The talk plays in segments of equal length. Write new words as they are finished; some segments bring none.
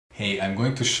Hey, I'm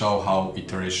going to show how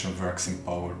iteration works in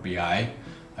Power BI.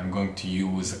 I'm going to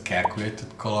use a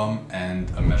calculated column and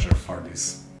a measure for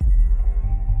this.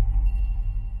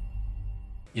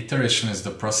 Iteration is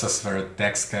the process where a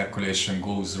text calculation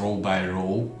goes row by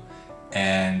row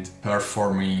and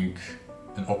performing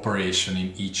an operation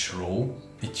in each row.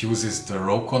 It uses the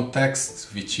row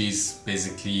context, which is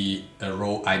basically a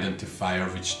row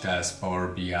identifier which tells Power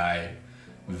BI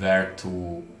where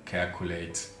to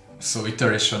calculate. So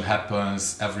iteration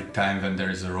happens every time when there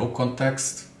is a row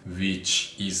context,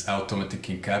 which is automatic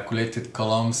in calculated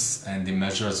columns, and in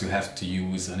measures you have to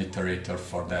use an iterator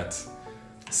for that,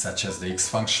 such as the X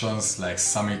functions like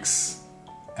SUMX,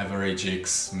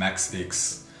 AverageX,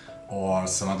 MaxX, or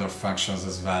some other functions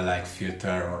as well like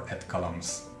filter or add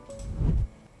columns.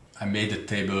 I made a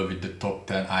table with the top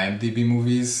 10 IMDb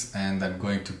movies and I'm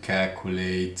going to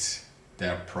calculate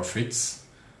their profits,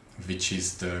 which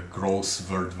is the gross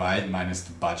worldwide minus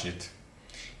the budget.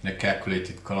 In a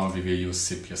calculated column we will use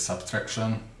CPS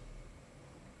subtraction.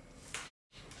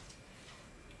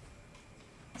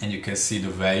 And you can see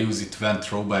the values, it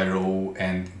went row by row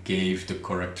and gave the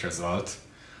correct result.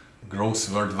 Gross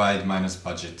worldwide minus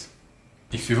budget.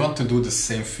 If you want to do the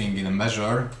same thing in a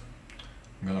measure,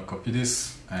 I'm gonna copy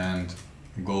this and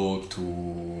go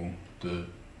to the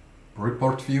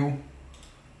report view,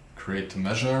 create a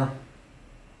measure.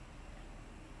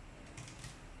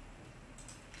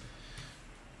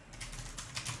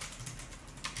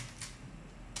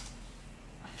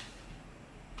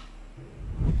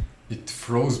 It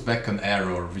throws back an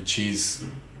error, which is,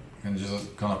 I'm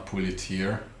just gonna pull it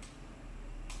here.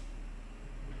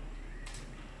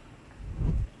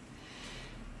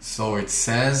 So it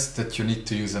says that you need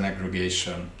to use an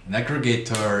aggregation. An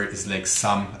aggregator is like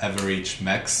sum, average,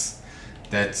 max.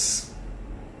 That's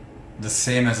the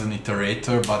same as an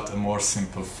iterator, but a more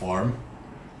simple form.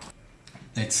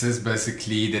 It says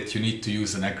basically that you need to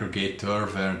use an aggregator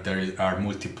where there are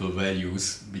multiple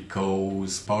values,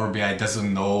 because Power BI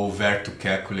doesn't know where to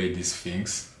calculate these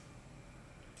things.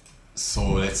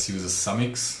 So let's use a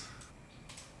SUMX.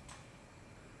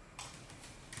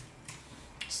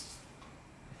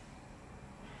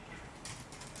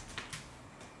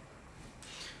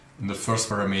 And the first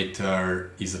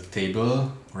parameter is a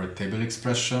table or a table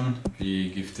expression. We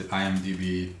give the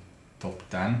IMDb top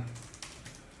 10.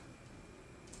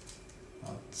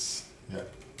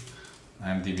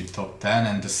 IMDb top 10,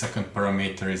 and the second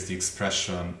parameter is the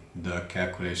expression, the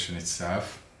calculation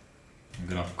itself. I'm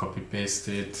gonna copy paste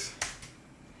it.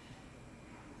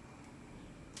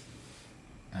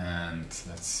 And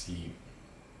let's see.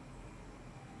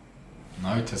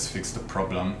 Now it has fixed the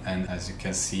problem, and as you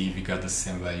can see we got the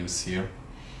same values here.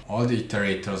 All the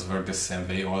iterators work the same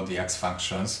way, all the X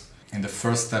functions. In the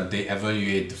first step they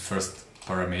evaluate the first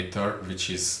parameter, which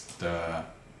is the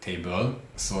table.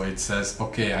 So it says,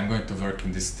 okay, I'm going to work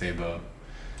in this table.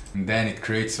 And then it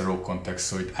creates a row context,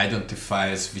 so it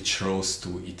identifies which rows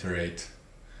to iterate.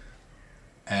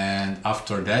 And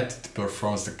after that it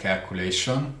performs the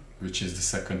calculation, which is the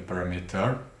second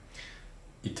parameter,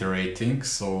 iterating,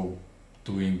 so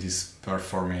doing this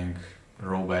performing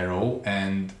row by row,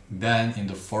 and then in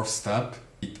the fourth step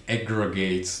it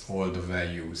aggregates all the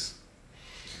values.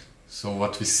 So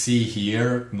what we see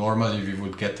here, normally we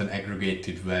would get an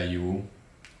aggregated value,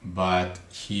 but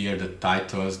here the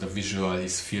titles, the visual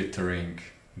is filtering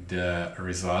the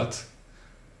result.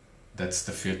 That's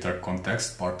the filter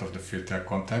context, part of the filter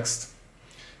context.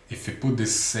 If we put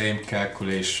this same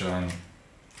calculation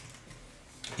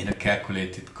in a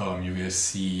calculated column, you will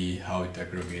see how it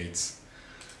aggregates.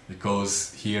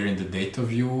 Because here in the data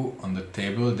view on the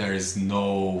table there is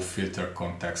no filter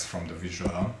context from the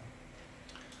visual.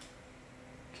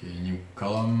 Okay, new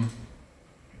column.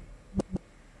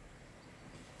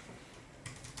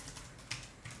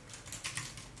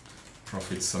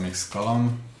 Profit SUMX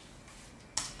column.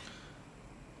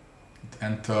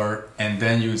 Enter, and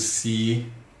then you see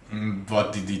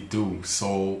what did it do.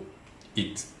 So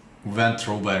it went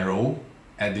row by row,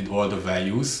 added all the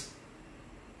values,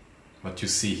 what you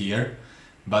see here,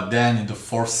 but then in the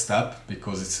fourth step,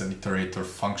 because it's an iterator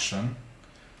function,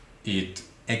 it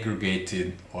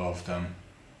aggregated all of them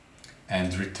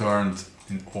and returned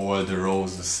in all the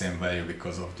rows the same value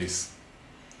because of this.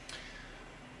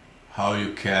 How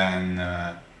you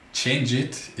can change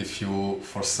it if you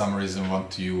for some reason want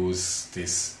to use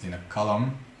this in a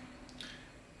column,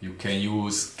 you can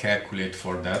use calculate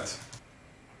for that.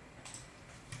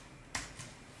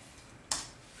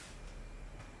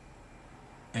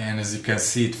 And as you can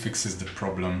see, it fixes the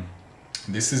problem.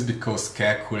 This is because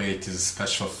calculate is a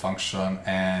special function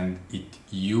and it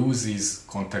uses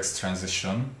context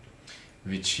transition,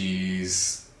 which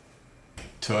is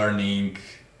turning,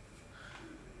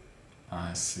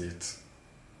 I see it,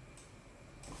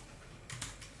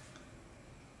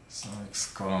 so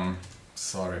X column,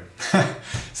 sorry,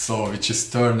 so which is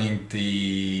turning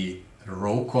the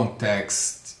row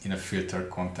context in a filter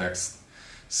context.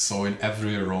 So in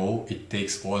every row it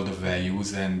takes all the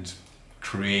values and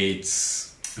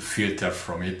creates a filter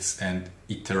from it and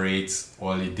iterates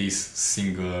only this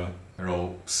single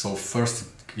row. So first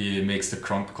it makes the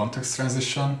context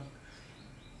transition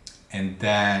and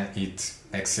then it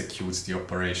executes the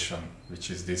operation, which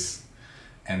is this.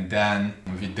 And then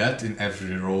with that, in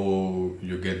every row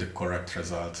you get the correct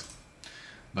result.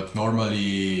 But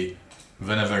normally,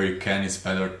 whenever you can, it's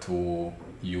better to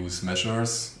use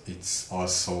measures. It's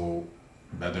also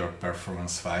better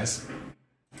performance-wise.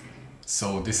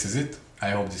 So this is it. I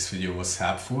hope this video was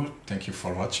helpful. Thank you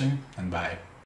for watching and bye.